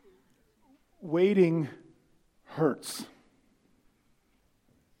Waiting hurts.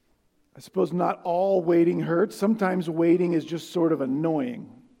 I suppose not all waiting hurts. Sometimes waiting is just sort of annoying,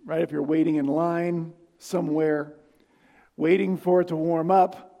 right? If you're waiting in line somewhere, waiting for it to warm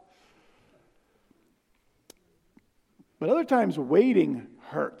up. But other times waiting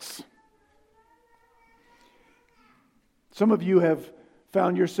hurts. Some of you have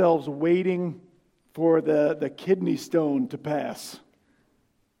found yourselves waiting for the kidney stone to pass.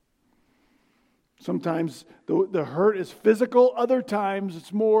 Sometimes the hurt is physical. Other times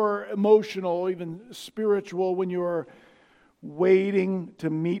it's more emotional, even spiritual, when you're waiting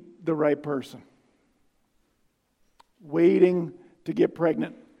to meet the right person. Waiting to get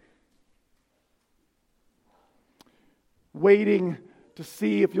pregnant. Waiting to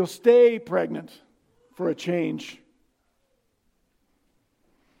see if you'll stay pregnant for a change.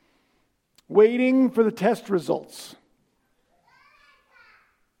 Waiting for the test results.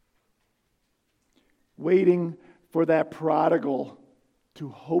 Waiting for that prodigal to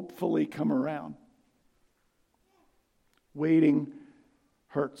hopefully come around. Waiting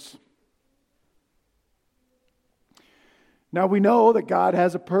hurts. Now we know that God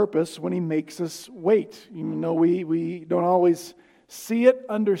has a purpose when He makes us wait. Even though we don't always see it,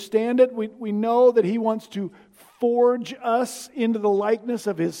 understand it, we know that He wants to forge us into the likeness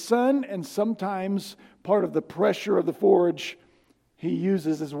of His Son, and sometimes part of the pressure of the forge He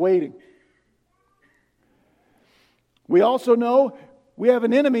uses is waiting. We also know we have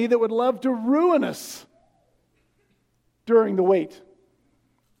an enemy that would love to ruin us during the wait,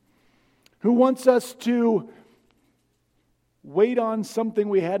 who wants us to wait on something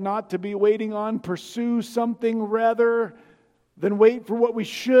we had not to be waiting on, pursue something rather than wait for what we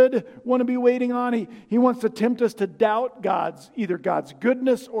should want to be waiting on. He wants to tempt us to doubt either God's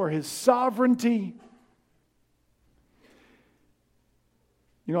goodness or His sovereignty.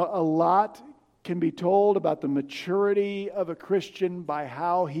 You know, a lot can be told about the maturity of a Christian by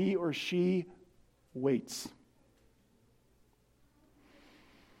how he or she waits.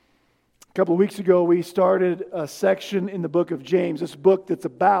 A couple of weeks ago, we started a section in the book of James, this book that's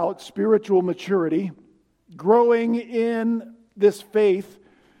about spiritual maturity, growing in this faith.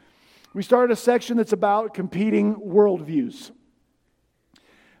 We started a section that's about competing worldviews.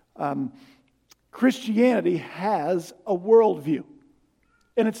 Christianity has a worldview.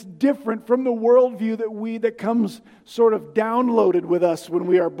 And it's different from the worldview that comes sort of downloaded with us when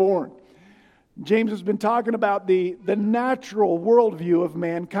we are born. James has been talking about the natural worldview of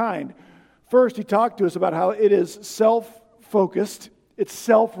mankind. First, he talked to us about how it is self-focused, it's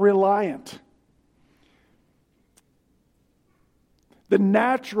self-reliant. The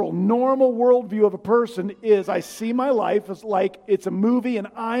natural, normal worldview of a person is, I see my life as like it's a movie and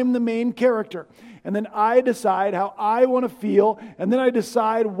I'm the main character. And then I decide how I want to feel, and then I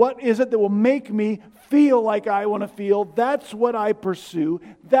decide what is it that will make me feel like I want to feel. That's what I pursue.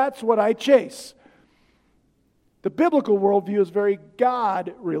 That's what I chase. The biblical worldview is very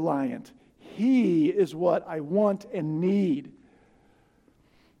God-reliant. He is what I want and need.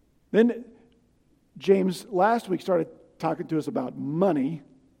 Then James last week started talking to us about money,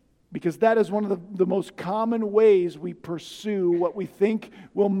 because that is one of the most common ways we pursue what we think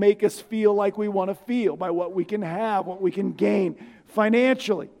will make us feel like we want to feel, by what we can have, what we can gain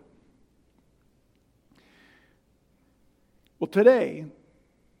financially. Well, today,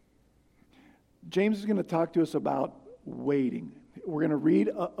 James is going to talk to us about waiting. We're going to read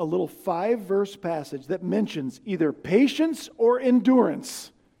a little 5-verse passage that mentions either patience or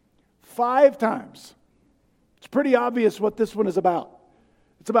endurance 5 times. It's pretty obvious what this one is about.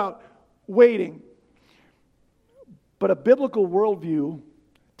 It's about waiting. But a biblical worldview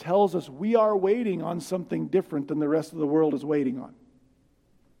tells us we are waiting on something different than the rest of the world is waiting on.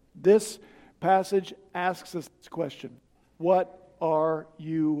 This passage asks us this question: what are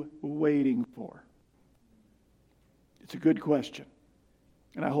you waiting for? It's a good question,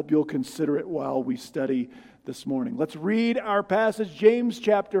 and I hope you'll consider it while we study this morning. Let's read our passage, James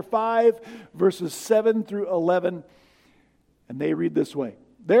chapter 5, verses 7 through 11, and they read this way.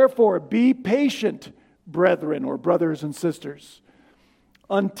 Therefore, be patient, brethren, or brothers and sisters,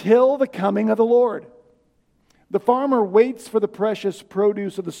 until the coming of the Lord. The farmer waits for the precious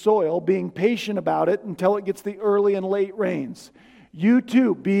produce of the soil, being patient about it until it gets the early and late rains. You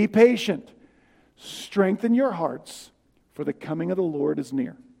too, be patient. Strengthen your hearts, for the coming of the Lord is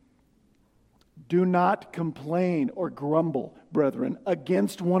near. Do not complain or grumble, brethren,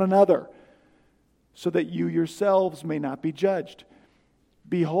 against one another, so that you yourselves may not be judged.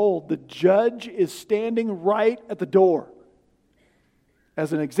 Behold, the judge is standing right at the door.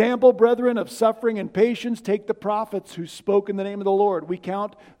 As an example, brethren, of suffering and patience, take the prophets who spoke in the name of the Lord. We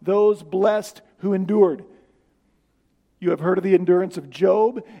count those blessed who endured. You have heard of the endurance of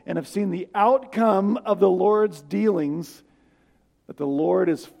Job and have seen the outcome of the Lord's dealings, that the Lord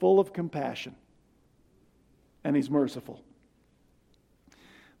is full of compassion and He's merciful.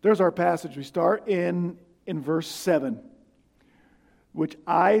 There's our passage. We start in verse 7, which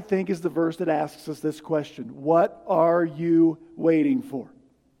I think is the verse that asks us this question: what are you waiting for?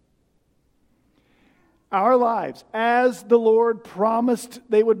 Our lives, as the Lord promised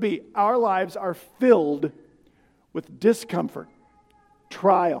they would be, our lives are filled with discomfort,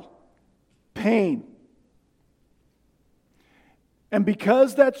 trial, pain. And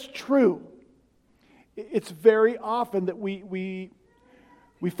because that's true, it's very often that we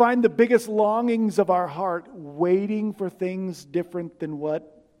find the biggest longings of our heart waiting for things different than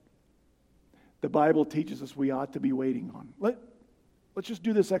what the Bible teaches us we ought to be waiting on. Let's just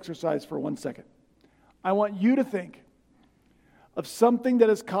do this exercise for 1 second. I want you to think of something that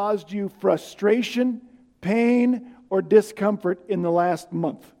has caused you frustration, pain, or discomfort in the last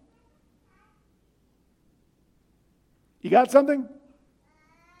month. You got something?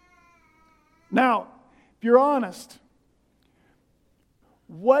 Now, if you're honest,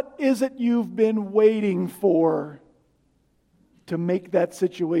 what is it you've been waiting for to make that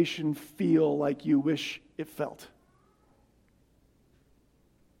situation feel like you wish it felt?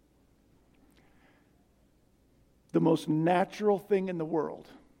 The most natural thing in the world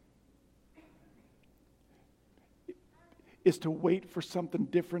is to wait for something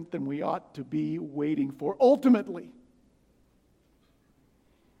different than we ought to be waiting for. Ultimately,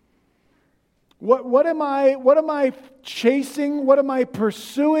 what am I chasing? What am I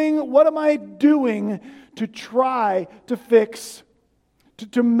pursuing? What am I doing to try to fix,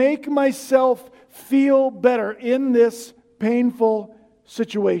 to make myself feel better in this painful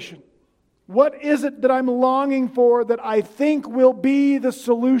situation? What is it that I'm longing for that I think will be the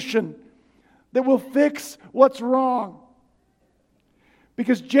solution, that will fix what's wrong?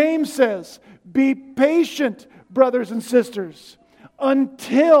 Because James says, be patient, brothers and sisters,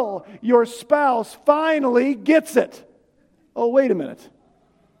 until your spouse finally gets it. Oh, wait a minute.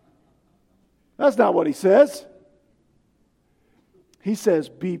 That's not what he says. He says,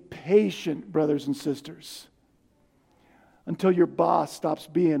 be patient, brothers and sisters, until your boss stops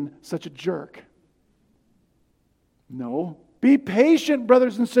being such a jerk. No. Be patient,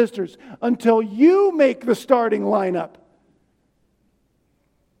 brothers and sisters, until you make the starting lineup.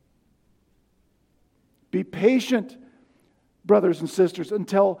 Be patient, brothers and sisters,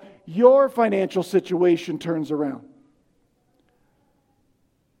 until your financial situation turns around.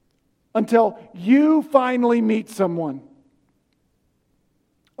 Until you finally meet someone.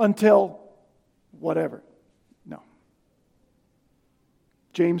 Until whatever. No.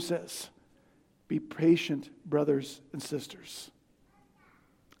 James says, be patient, brothers and sisters,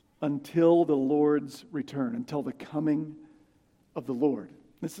 until the Lord's return, until the coming of the Lord.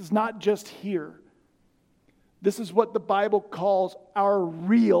 This is not just here. This is what the Bible calls our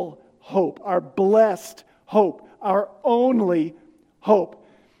real hope, our blessed hope, our only hope.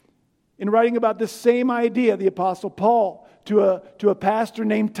 In writing about this same idea, the Apostle Paul, to a pastor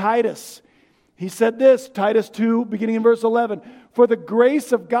named Titus, he said this, Titus 2, beginning in verse 11, for the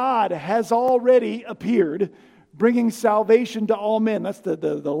grace of God has already appeared, bringing salvation to all men. That's the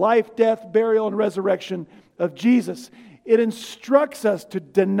life, death, burial, and resurrection of Jesus. It instructs us to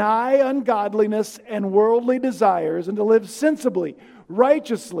deny ungodliness and worldly desires and to live sensibly,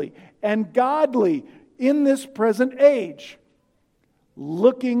 righteously, and godly in this present age,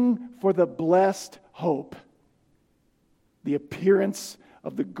 looking for the blessed hope, the appearance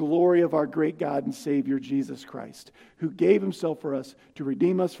of the glory of our great God and Savior Jesus Christ, who gave Himself for us to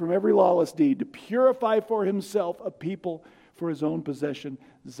redeem us from every lawless deed, to purify for Himself a people for His own possession,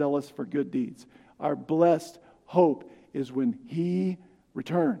 zealous for good deeds. Our blessed hope is when He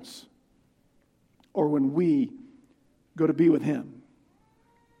returns, or when we go to be with Him.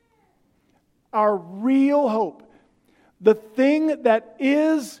 Our real hope, the thing that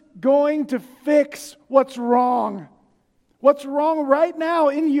is going to fix what's wrong right now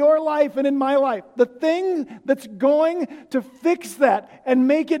in your life and in my life, the thing that's going to fix that and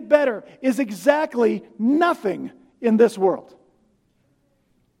make it better is exactly nothing in this world.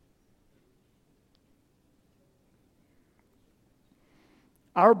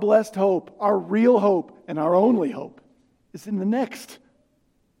 Our blessed hope, our real hope, and our only hope is in the next.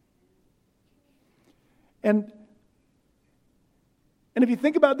 And if you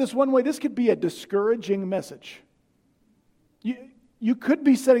think about this one way, this could be a discouraging message. You could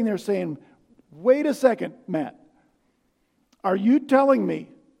be sitting there saying, wait a second, Matt. Are you telling me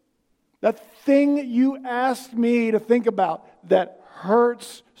that thing you asked me to think about that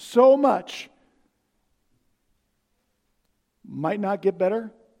hurts so much might not get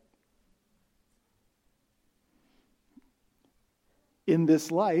better? In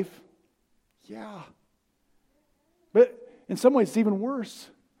this life, yeah. But in some ways, it's even worse.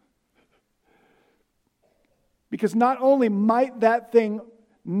 Because not only might that thing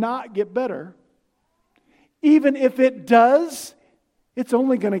not get better, even if it does, it's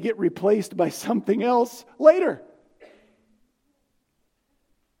only going to get replaced by something else later.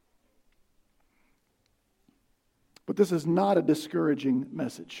 But this is not a discouraging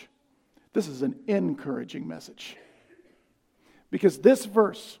message. This is an encouraging message. Because this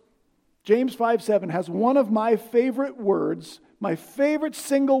verse, James 5:7, has one of my favorite words, my favorite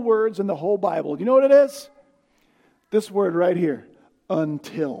single words in the whole Bible. You know what it is? This word right here,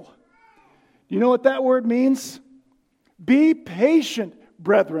 until. You know what that word means? Be patient,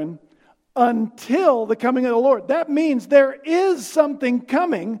 brethren, until the coming of the Lord. That means there is something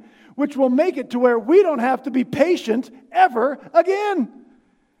coming which will make it to where we don't have to be patient ever again.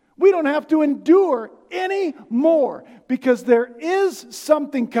 We don't have to endure any more because there is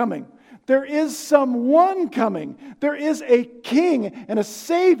something coming. There is someone coming. There is a king and a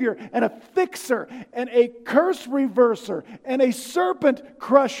savior and a fixer and a curse reverser and a serpent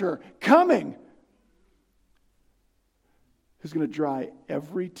crusher coming who's going to dry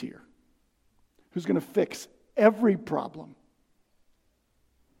every tear, who's going to fix every problem.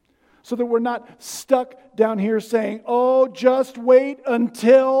 So that we're not stuck down here saying, oh, just wait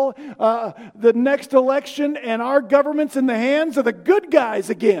until the next election and our government's in the hands of the good guys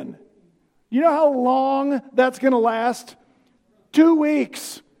again. You know how long that's going to last? 2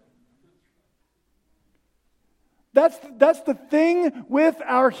 weeks. That's the thing with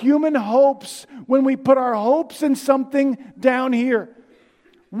our human hopes when we put our hopes in something down here.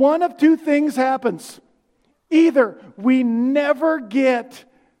 One of two things happens. Either we never get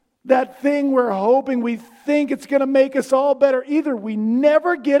that thing we're hoping, we think it's going to make us all better. Either we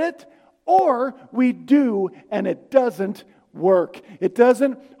never get it, or we do, and it doesn't work. It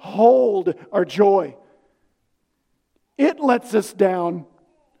doesn't hold our joy. It lets us down,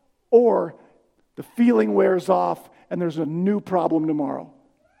 or the feeling wears off, and there's a new problem tomorrow.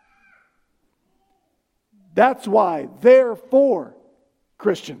 That's why, therefore,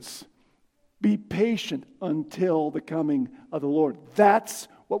 Christians, be patient until the coming of the Lord. That's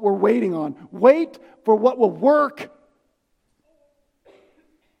what we're waiting on. Wait for what will work.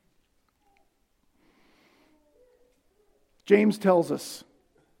 James tells us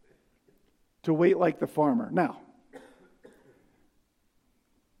to wait like the farmer. Now,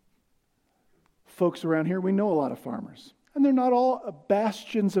 folks around here, we know a lot of farmers. And they're not all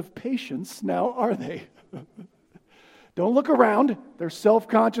bastions of patience now, are they? Don't look around. They're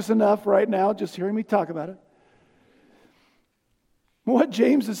self-conscious enough right now just hearing me talk about it. What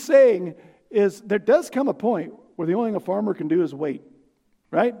James is saying is there does come a point where the only thing a farmer can do is wait,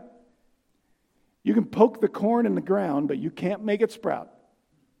 right? You can poke the corn in the ground, but you can't make it sprout.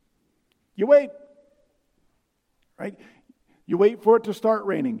 You wait, right? You wait for it to start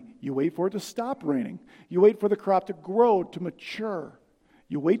raining. You wait for it to stop raining. You wait for the crop to grow, to mature.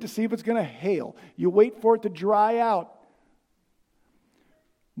 You wait to see if it's going to hail. You wait for it to dry out.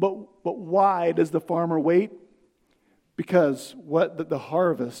 But why does the farmer wait? Because the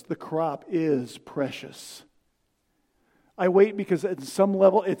harvest, the crop is precious. I wait because at some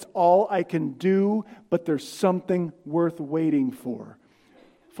level it's all I can do, but there's something worth waiting for.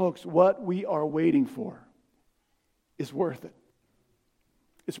 Folks, what we are waiting for is worth it.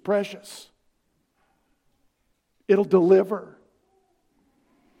 It's precious. It'll deliver.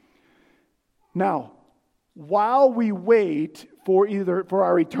 Now, while we wait for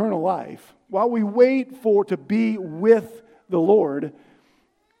our eternal life, while we wait to be with the Lord,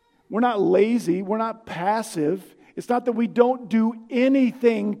 we're not lazy, we're not passive. It's not that we don't do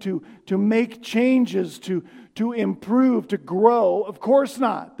anything to make changes, to improve, to grow. Of course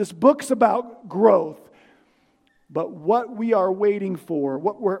not. This book's about growth. But what we are waiting for,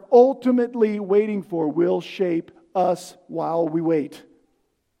 what we're ultimately waiting for, will shape us while we wait.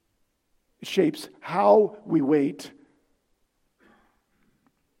 It shapes how we wait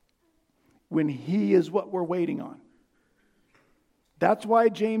when He is what we're waiting on. That's why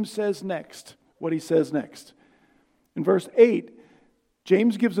James says next what he says next. In verse 8,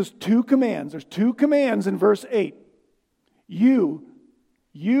 James gives us two commands. There's two commands in verse 8. You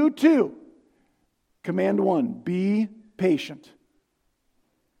too. Command 1, be patient.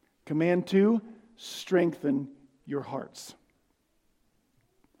 Command 2, strengthen your hearts.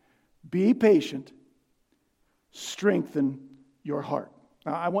 Be patient, strengthen your heart.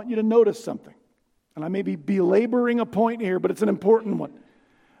 Now, I want you to notice something. And I may be belaboring a point here, but it's an important one.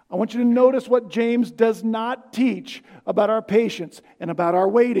 I want you to notice what James does not teach about our patience and about our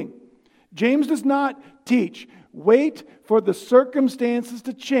waiting. James does not teach, wait for the circumstances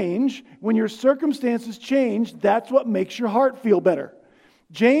to change. When your circumstances change, that's what makes your heart feel better.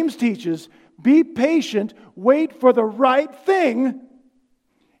 James teaches, be patient, wait for the right thing,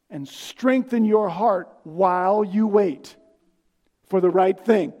 and strengthen your heart while you wait for the right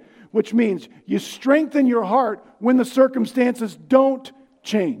thing. Which means you strengthen your heart when the circumstances don't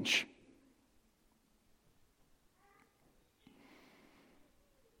change.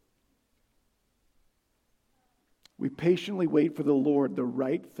 We patiently wait for the Lord, the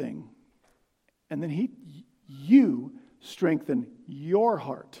right thing. And then you strengthen your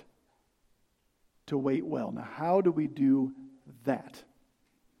heart to wait well. Now, how do we do that?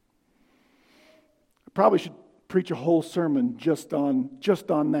 I probably should preach a whole sermon just on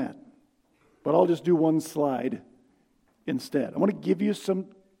that. But I'll just do one slide instead. I want to give you some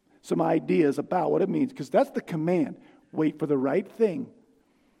ideas about what it means, because that's the command. Wait for the right thing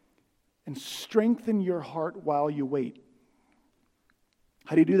and strengthen your heart while you wait.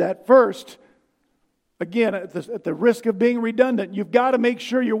 How do you do that? First, again, at the risk of being redundant, you've got to make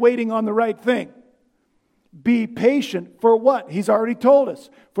sure you're waiting on the right thing. Be patient for what? He's already told us.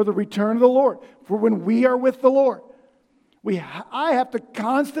 For the return of the Lord. For when we are with the Lord. I have to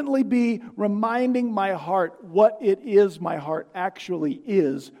constantly be reminding my heart what it is my heart actually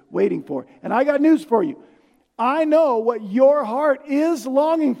is waiting for. And I got news for you. I know what your heart is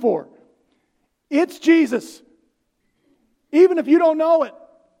longing for. It's Jesus. Even if you don't know it.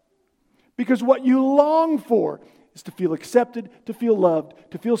 Because what you long for is to feel accepted, to feel loved,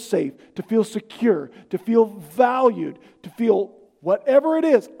 to feel safe, to feel secure, to feel valued, to feel whatever it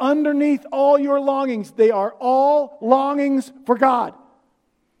is underneath all your longings. They are all longings for God.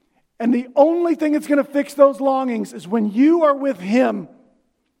 And the only thing that's going to fix those longings is when you are with Him.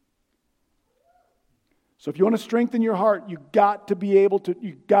 So if you want to strengthen your heart, you've got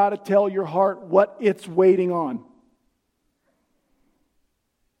to tell your heart what it's waiting on.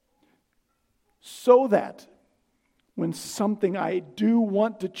 So that when something I do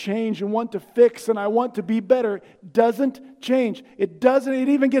want to change and want to fix and I want to be better doesn't change. It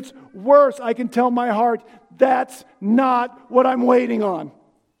even gets worse. I can tell my heart, that's not what I'm waiting on.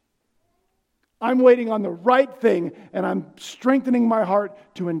 I'm waiting on the right thing, and I'm strengthening my heart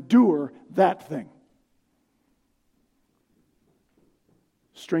to endure that thing.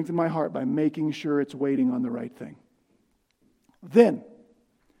 Strengthen my heart by making sure it's waiting on the right thing. Then,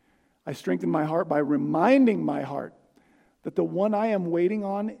 I strengthen my heart by reminding my heart that the one I am waiting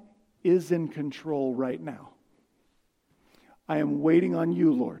on is in control right now. I am waiting on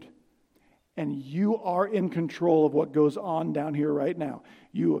you, Lord. And you are in control of what goes on down here right now.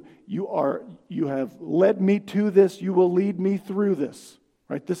 You have led me to this. You will lead me through this.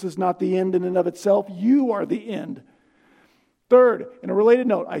 Right? This is not the end in and of itself. You are the end. Third, in a related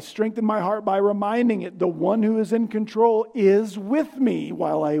note, I strengthen my heart by reminding it the one who is in control is with me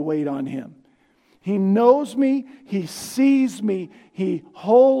while I wait on Him. He knows me, He sees me, He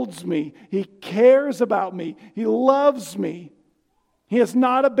holds me, He cares about me, He loves me. He has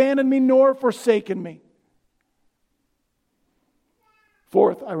not abandoned me nor forsaken me.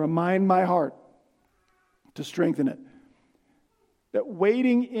 Fourth, I remind my heart to strengthen it that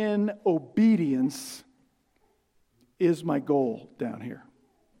waiting in obedience is my goal down here.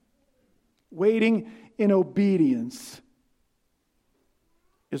 Waiting in obedience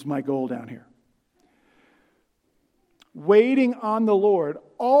is my goal down here. Waiting on the Lord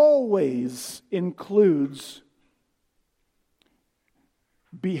always includes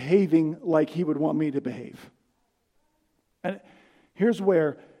behaving like He would want me to behave. And here's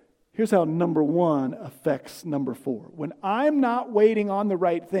how number 1 affects number 4. When I'm not waiting on the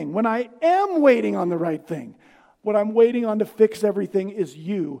right thing, when I am waiting on the right thing, what I'm waiting on to fix everything is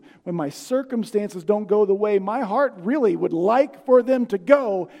you. When my circumstances don't go the way my heart really would like for them to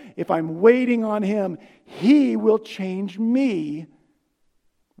go, if I'm waiting on Him, He will change me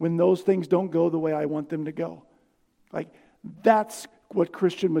when those things don't go the way I want them to go. That's what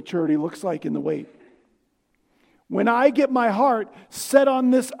Christian maturity looks like in the wait. When I get my heart set on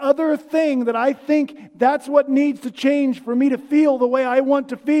this other thing that I think that's what needs to change for me to feel the way I want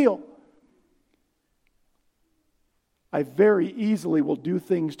to feel, I very easily will do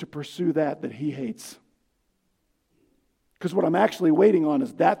things to pursue that He hates. Because what I'm actually waiting on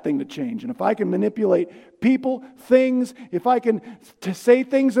is that thing to change. And if I can manipulate people, things, if I can say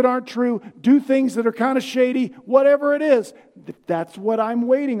things that aren't true, do things that are kind of shady, whatever it is, if that's what I'm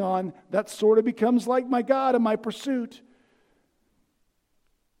waiting on, that sort of becomes like my God and my pursuit.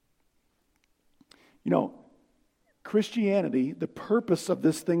 You know, Christianity, the purpose of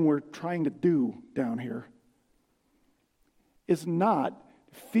this thing we're trying to do down here, is not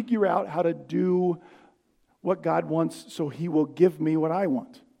figure out how to do what God wants so He will give me what I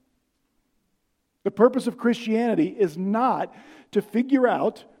want. The purpose of Christianity is not to figure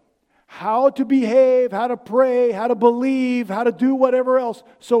out how to behave, how to pray, how to believe, how to do whatever else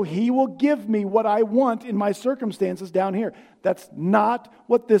so He will give me what I want in my circumstances down here. That's not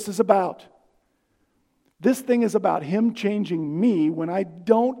what this is about. This thing is about Him changing me when I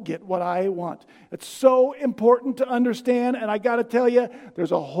don't get what I want. It's so important to understand, and I got to tell you,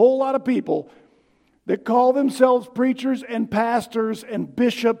 there's a whole lot of people that call themselves preachers and pastors and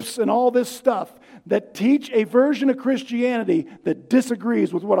bishops and all this stuff that teach a version of Christianity that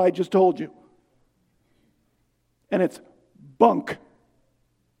disagrees with what I just told you. And it's bunk.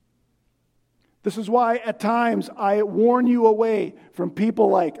 This is why at times I warn you away from people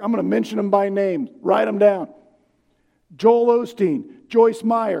like, I'm going to mention them by name, write them down. Joel Osteen, Joyce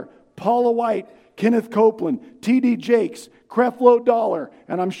Meyer, Paula White, Kenneth Copeland, T.D. Jakes, Creflo Dollar,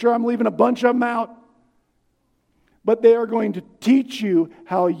 and I'm sure I'm leaving a bunch of them out. But they are going to teach you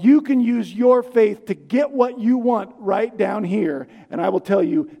how you can use your faith to get what you want right down here. And I will tell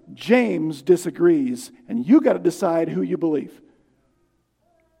you, James disagrees, and you got to decide who you believe.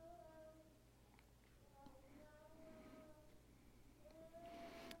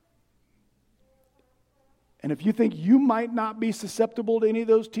 And if you think you might not be susceptible to any of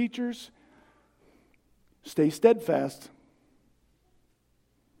those teachers, stay steadfast.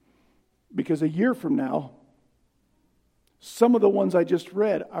 Because a year from now, some of the ones I just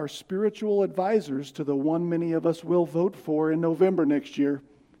read are spiritual advisors to the one many of us will vote for in November next year.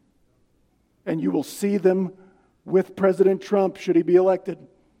 And you will see them with President Trump should he be elected.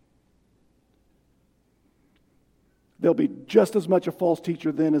 They'll be just as much a false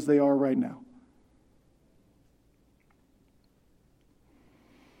teacher then as they are right now.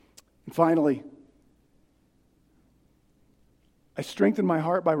 And finally, I strengthen my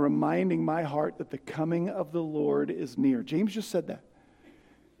heart by reminding my heart that the coming of the Lord is near. James just said that.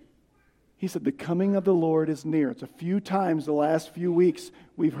 He said the coming of the Lord is near. It's a few times the last few weeks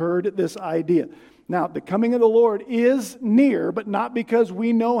we've heard this idea. Now, the coming of the Lord is near, but not because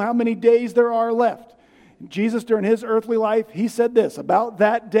we know how many days there are left. Jesus, during His earthly life, He said this, about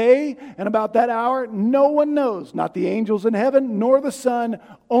that day and about that hour, no one knows, not the angels in heaven, nor the Son,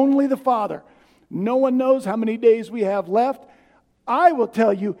 only the Father. No one knows how many days we have left. I will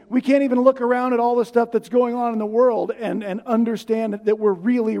tell you, we can't even look around at all the stuff that's going on in the world and understand that we're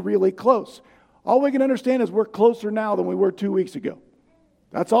really, really close. All we can understand is we're closer now than we were 2 weeks ago.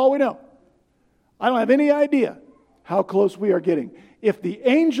 That's all we know. I don't have any idea how close we are getting. If the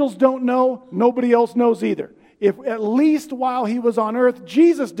angels don't know, nobody else knows either. If at least while He was on earth,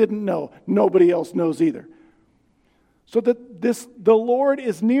 Jesus didn't know, nobody else knows either. So that the Lord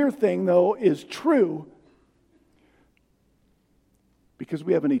is near thing, though, is true because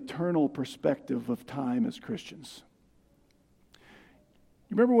we have an eternal perspective of time as Christians.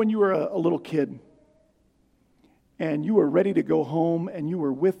 You remember when you were a little kid and you were ready to go home and you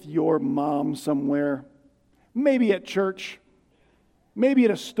were with your mom somewhere, maybe at church, maybe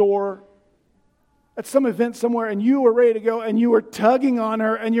at a store, at some event somewhere, and you were ready to go and you were tugging on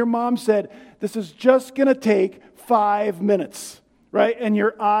her and your mom said, this is just going to take 5 minutes, right? And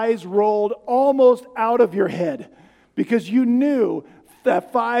your eyes rolled almost out of your head because you knew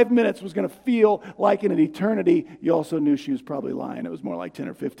that 5 minutes was going to feel like an eternity. You also knew she was probably lying. It was more like 10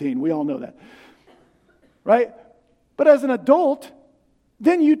 or 15. We all know that, right? But as an adult,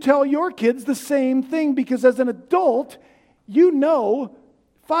 then you tell your kids the same thing because as an adult, you know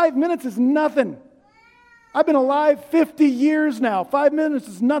 5 minutes is nothing. I've been alive 50 years now. 5 minutes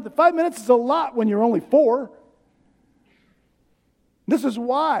is nothing. 5 minutes is a lot when you're only 4. This is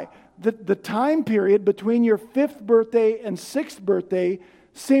why the time period between your 5th birthday and 6th birthday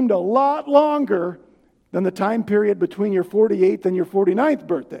seemed a lot longer than the time period between your 48th and your 49th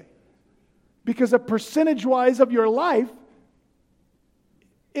birthday. Because a percentage-wise of your life,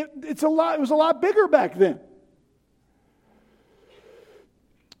 it was a lot bigger back then.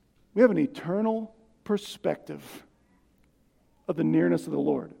 We have an eternal perspective of the nearness of the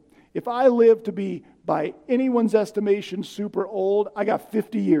Lord. If I live to be, by anyone's estimation, super old, I got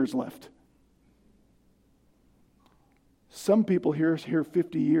 50 years left. Some people hear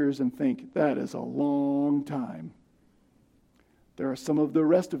 50 years and think, that is a long time. There are some of the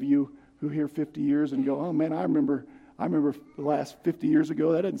rest of you who hear 50 years and go, oh man, I remember the last 50 years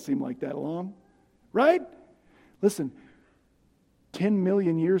ago, that doesn't seem like that long. Right? Listen, 10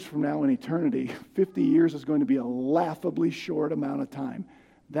 million years from now in eternity, 50 years is going to be a laughably short amount of time.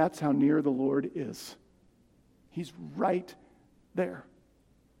 That's how near the Lord is. He's right there.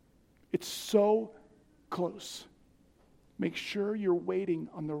 It's so close. Make sure you're waiting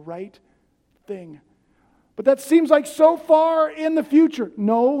on the right thing. But that seems like so far in the future.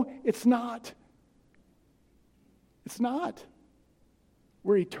 No, it's not. It's not.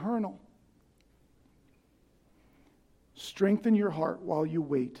 We're eternal. Strengthen your heart while you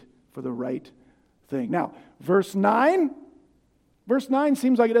wait for the right thing. Now, verse 9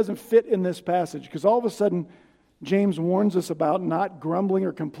 seems like it doesn't fit in this passage because all of a sudden James warns us about not grumbling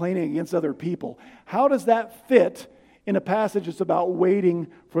or complaining against other people. How does that fit in a passage that's about waiting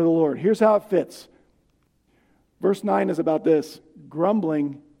for the Lord? Here's how it fits. Verse 9 is about this.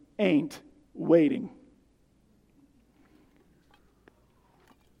 Grumbling ain't waiting.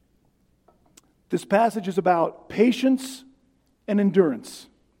 This passage is about patience and endurance,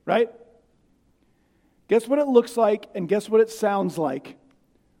 right? Guess what it looks like and guess what it sounds like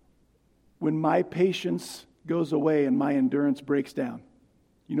when my patience goes away and my endurance breaks down.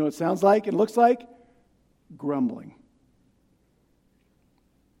 You know what it sounds like and looks like? Grumbling.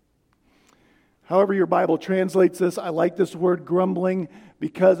 However your Bible translates this, I like this word grumbling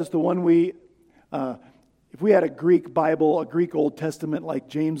because it's the one if we had a Greek Bible, a Greek Old Testament like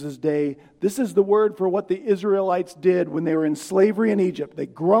James's day, this is the word for what the Israelites did when they were in slavery in Egypt. They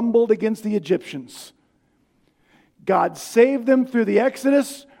grumbled against the Egyptians. God saved them through the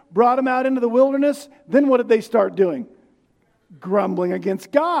Exodus, brought them out into the wilderness. Then what did they start doing? Grumbling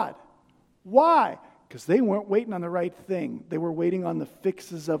against God. Why? Because they weren't waiting on the right thing. They were waiting on the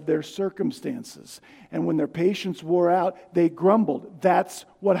fixes of their circumstances. And when their patience wore out, they grumbled. That's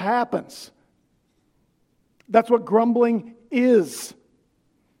what happens. That's what grumbling is.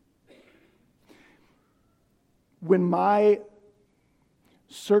 When my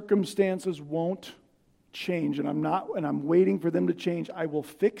circumstances won't change and I'm waiting for them to change, I will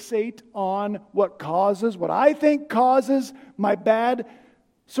fixate on what I think causes my bad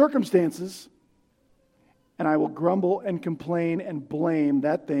circumstances. And I will grumble and complain and blame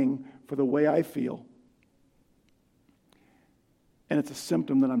that thing for the way I feel. And it's a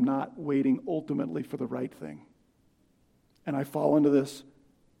symptom that I'm not waiting ultimately for the right thing. And I fall into this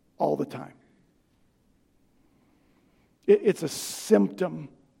all the time. It's a symptom.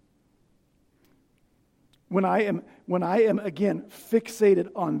 When I am again fixated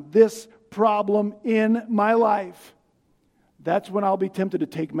on this problem in my life, that's when I'll be tempted to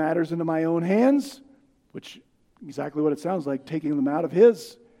take matters into my own hands, which exactly what it sounds like, taking them out of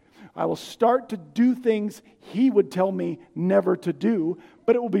His. I will start to do things He would tell me never to do,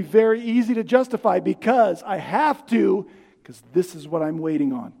 but it will be very easy to justify because I have to, because this is what I'm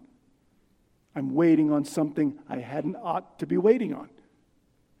waiting on. I'm waiting on something I hadn't ought to be waiting on.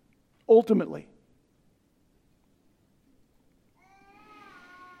 Ultimately.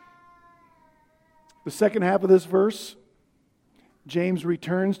 The second half of this verse, James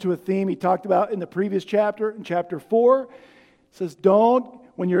returns to a theme he talked about in the previous chapter, in chapter 4. It says,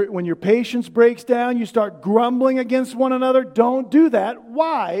 when your patience breaks down, you start grumbling against one another. Don't do that.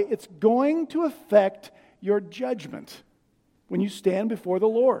 Why? It's going to affect your judgment when you stand before the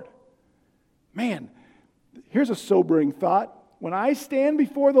Lord. Man, here's a sobering thought. When I stand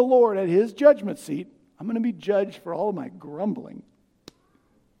before the Lord at His judgment seat, I'm going to be judged for all of my grumbling.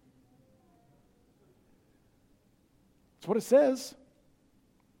 That's what it says.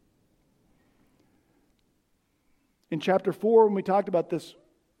 In chapter 4, when we talked about this,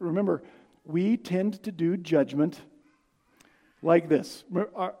 remember, we tend to do judgment like this.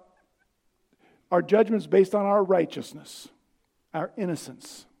 Our judgment is based on our righteousness, our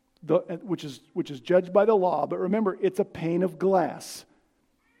innocence, which is judged by the law. But remember, it's a pane of glass,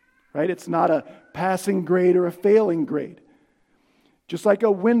 right? It's not a passing grade or a failing grade. Just like a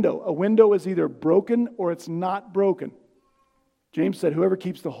window is either broken or it's not broken. James said, whoever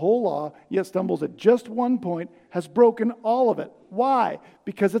keeps the whole law, yet stumbles at just one point, has broken all of it. Why?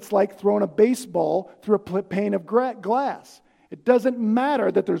 Because it's like throwing a baseball through a pane of glass. It doesn't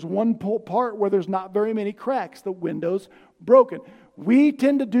matter that there's one part where there's not very many cracks. The window's broken. We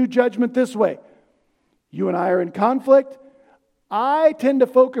tend to do judgment this way. You and I are in conflict. I tend to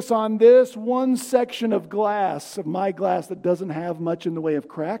focus on this one section of my glass that doesn't have much in the way of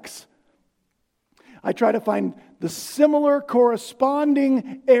cracks. I try to find the similar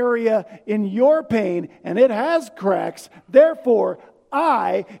corresponding area in your pane, and it has cracks. Therefore,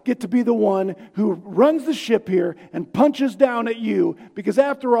 I get to be the one who runs the ship here and punches down at you, because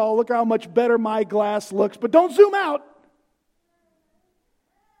after all, look how much better my glass looks. But don't zoom out,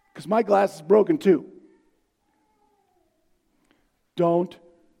 because my glass is broken too. Don't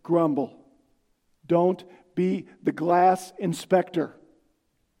grumble. Don't be the glass inspector.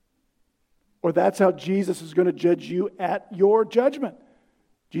 Or that's how Jesus is going to judge you at your judgment.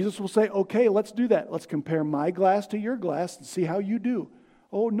 Jesus will say, okay, let's do that. Let's compare my glass to your glass and see how you do.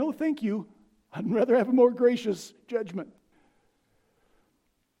 Oh, no, thank you. I'd rather have a more gracious judgment.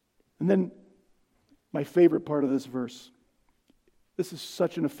 And then my favorite part of this verse. This is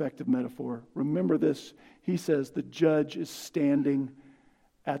such an effective metaphor. Remember this. He says the judge is standing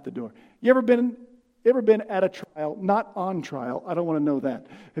at the door. You ever been at a trial? Not on trial. I don't want to know that.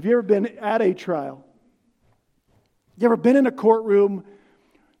 Have you ever been at a trial? You ever been in a courtroom?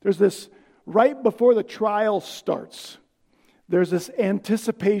 There's this, right before the trial starts, there's this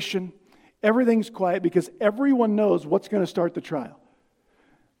anticipation. Everything's quiet because everyone knows what's going to start the trial.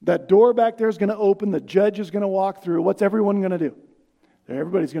 That door back there is going to open. The judge is going to walk through. What's everyone going to do?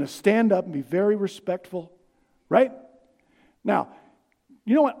 Everybody's going to stand up and be very respectful, right? Now,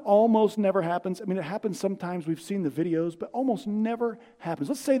 you know what almost never happens? I mean, it happens sometimes. We've seen the videos, but almost never happens.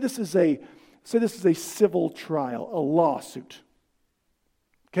 Let's say this is a civil trial, a lawsuit.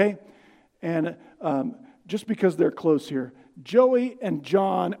 Okay? And just because they're close here, Joey and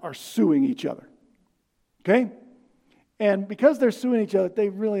John are suing each other. Okay? And because they're suing each other, they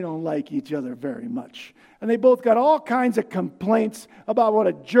really don't like each other very much. And they both got all kinds of complaints about what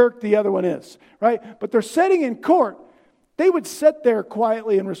a jerk the other one is, right? But they're sitting in court. They would sit there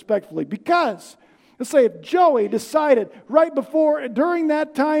quietly and respectfully because, let's say if Joey decided during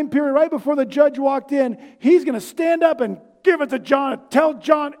that time period, right before the judge walked in, he's going to stand up and give it to John and tell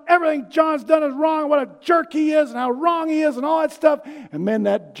John everything John's done is wrong, what a jerk he is and how wrong he is and all that stuff. And then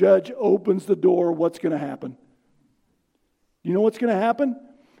that judge opens the door. What's going to happen? You know what's going to happen?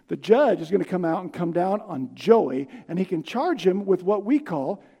 The judge is going to come out and come down on Joey, and he can charge him with what we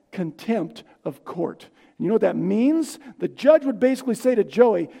call contempt of court. And you know what that means? The judge would basically say to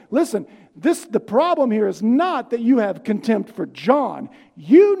Joey, listen, the problem here is not that you have contempt for John.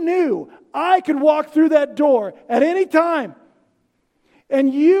 You knew I could walk through that door at any time.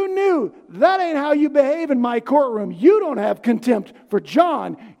 And you knew that ain't how you behave in my courtroom. You don't have contempt for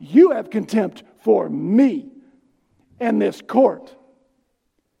John. You have contempt for me and this court.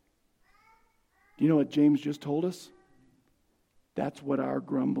 You know what James just told us? That's what our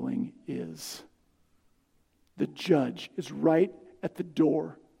grumbling is. The judge is right at the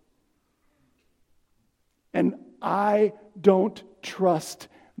door. And I don't trust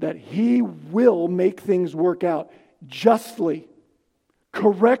that he will make things work out justly,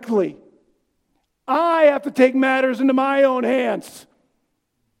 correctly. I have to take matters into my own hands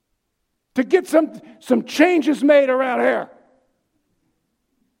to get some changes made around here.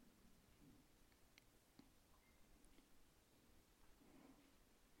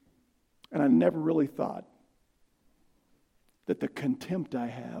 And I never really thought that the contempt I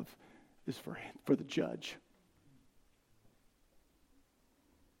have is for the judge.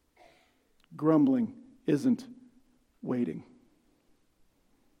 Grumbling isn't waiting.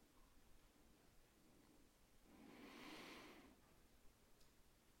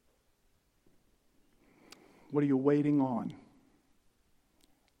 What are you waiting on?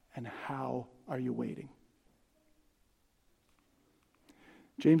 And how are you waiting?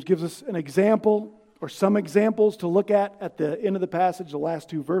 James gives us an example, or some examples to look at the end of the passage, the last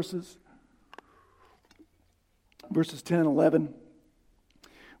two verses. Verses 10 and 11,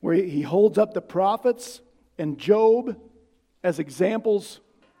 where he holds up the prophets and Job as examples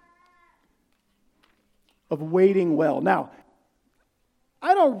of waiting well. Now,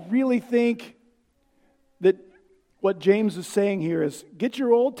 I don't really think that what James is saying here is get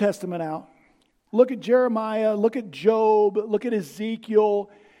your Old Testament out, look at Jeremiah, look at Job, look at Ezekiel,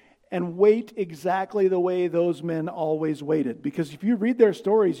 and wait exactly the way those men always waited. Because if you read their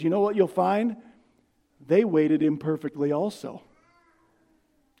stories, you know what you'll find? They waited imperfectly also.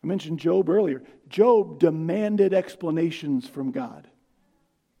 I mentioned Job earlier. Job demanded explanations from God.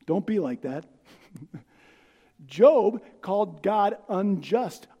 Don't be like that. Job called God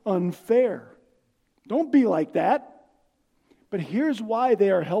unjust, unfair. Don't be like that. But here's why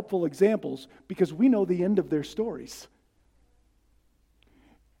they are helpful examples, because we know the end of their stories.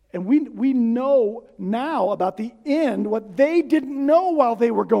 And we know now about the end, what they didn't know while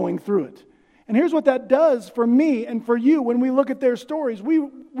they were going through it. And here's what that does for me and for you when we look at their stories.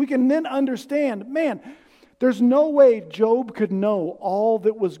 We can then understand, man, there's no way Job could know all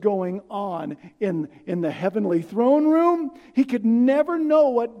that was going on in the heavenly throne room. He could never know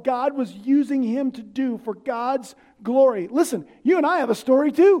what God was using him to do for God's glory. Listen, you and I have a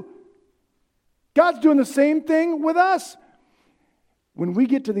story too. God's doing the same thing with us. When we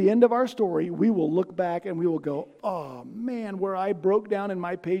get to the end of our story, we will look back and we will go, oh man, where I broke down in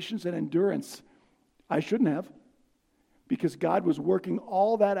my patience and endurance. I shouldn't have. because God was working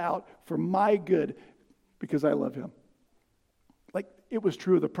all that out for my good because I love him. Like it was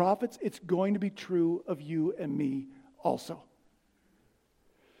true of the prophets, it's going to be true of you and me also.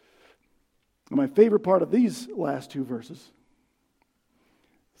 And my favorite part of these last two verses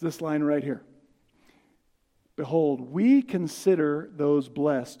is this line right here. Behold, we consider those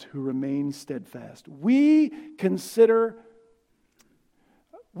blessed who remain steadfast. We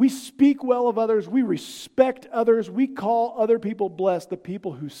speak well of others. We respect others. We call other people blessed, the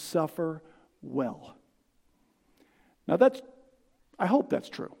people who suffer well. Now I hope that's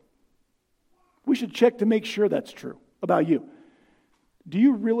true. We should check to make sure that's true about you. Do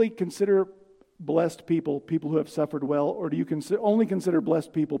you really consider blessed people who have suffered well, or do you only consider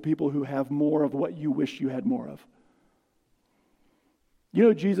blessed people who have more of what you wish you had more of? You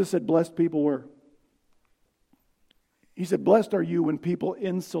know, Jesus said blessed people were. He said, blessed are you when people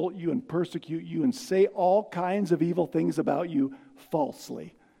insult you and persecute you and say all kinds of evil things about you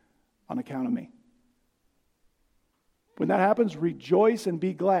falsely on account of me. When that happens, rejoice and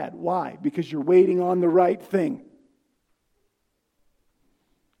be glad. Why? Because you're waiting on the right thing.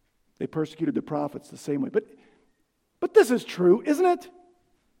 They persecuted the prophets the same way. But this is true, isn't it?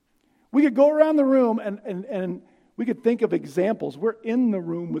 We could go around the room and we could think of examples. We're in the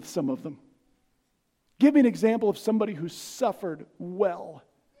room with some of them. Give me an example of somebody who suffered well,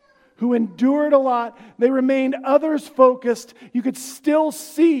 who endured a lot. They remained others focused. You could still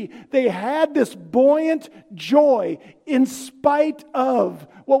see they had this buoyant joy in spite of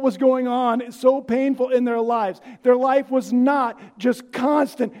what was going on so painful in their lives. Their life was not just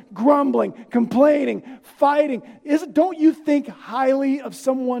constant grumbling, complaining, fighting. Don't you think highly of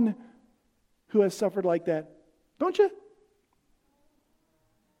someone who has suffered like that? Don't you?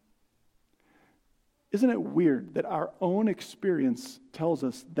 Isn't it weird that our own experience tells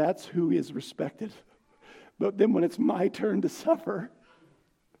us that's who is respected? But then when it's my turn to suffer,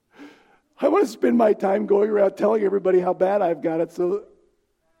 I want to spend my time going around telling everybody how bad I've got it. So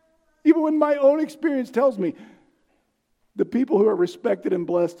even when my own experience tells me the people who are respected and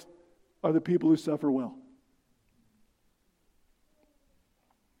blessed are the people who suffer well.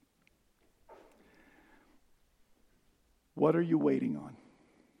 What are you waiting on?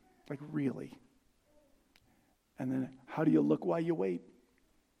 Like really? And then how do you look while you wait?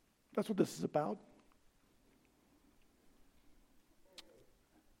 That's what this is about.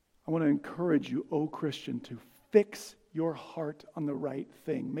 I want to encourage you, O Christian, to fix your heart on the right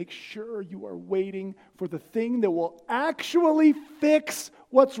thing. Make sure you are waiting for the thing that will actually fix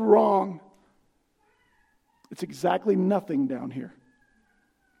what's wrong. It's exactly nothing down here.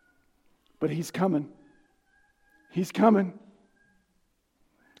 But he's coming. He's coming.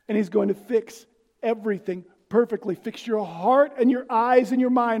 And he's going to fix everything perfectly. Fix your heart and your eyes and your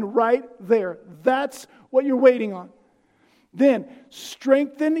mind right there. That's what you're waiting on. Then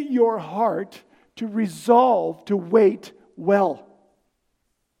strengthen your heart to resolve to wait well.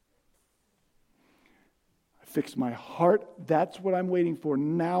 I fixed my heart. That's what I'm waiting for.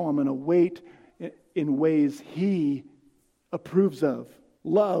 Now I'm going to wait in ways he approves of,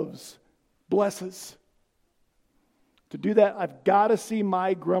 loves, blesses. To do that, I've got to see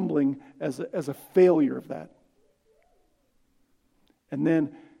my grumbling as a failure of that. And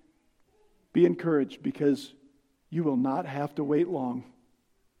then be encouraged because you will not have to wait long.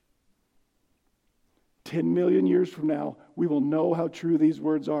 10 million years from now, we will know how true these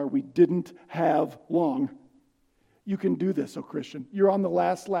words are. We didn't have long. You can do this, oh Christian. You're on the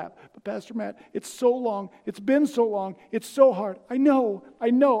last lap. But Pastor Matt, it's so long. It's been so long. It's so hard. I know.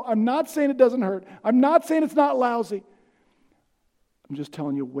 I'm not saying it doesn't hurt. I'm not saying it's not lousy. I'm just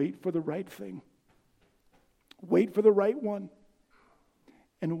telling you, wait for the right thing. Wait for the right one.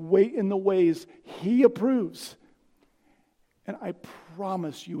 And wait in the ways he approves. And I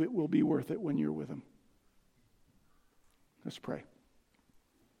promise you it will be worth it when you're with him. Let's pray.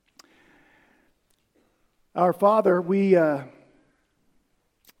 Our Father, we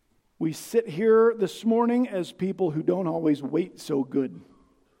sit here this morning as people who don't always wait so good.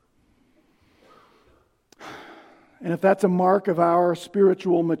 And if that's a mark of our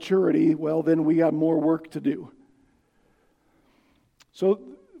spiritual maturity, well, then we got more work to do. So,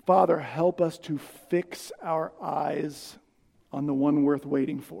 Father, help us to fix our eyes on the one worth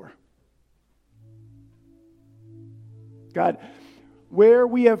waiting for. God, where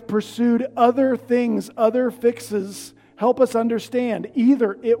we have pursued other things, other fixes, help us understand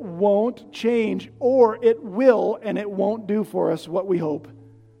either it won't change or it will, and it won't do for us what we hope.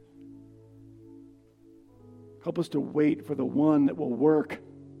 Help us to wait for the one that will work.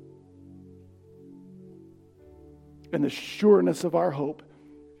 And the sureness of our hope.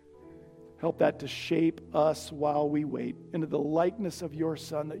 Help that to shape us while we wait into the likeness of your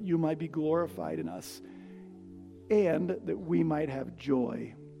Son, that you might be glorified in us and that we might have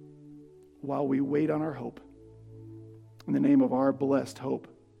joy while we wait on our hope. In the name of our blessed hope,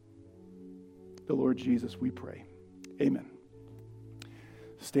 the Lord Jesus, we pray. Amen.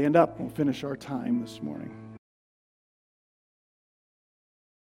 Stand up. We'll finish our time this morning.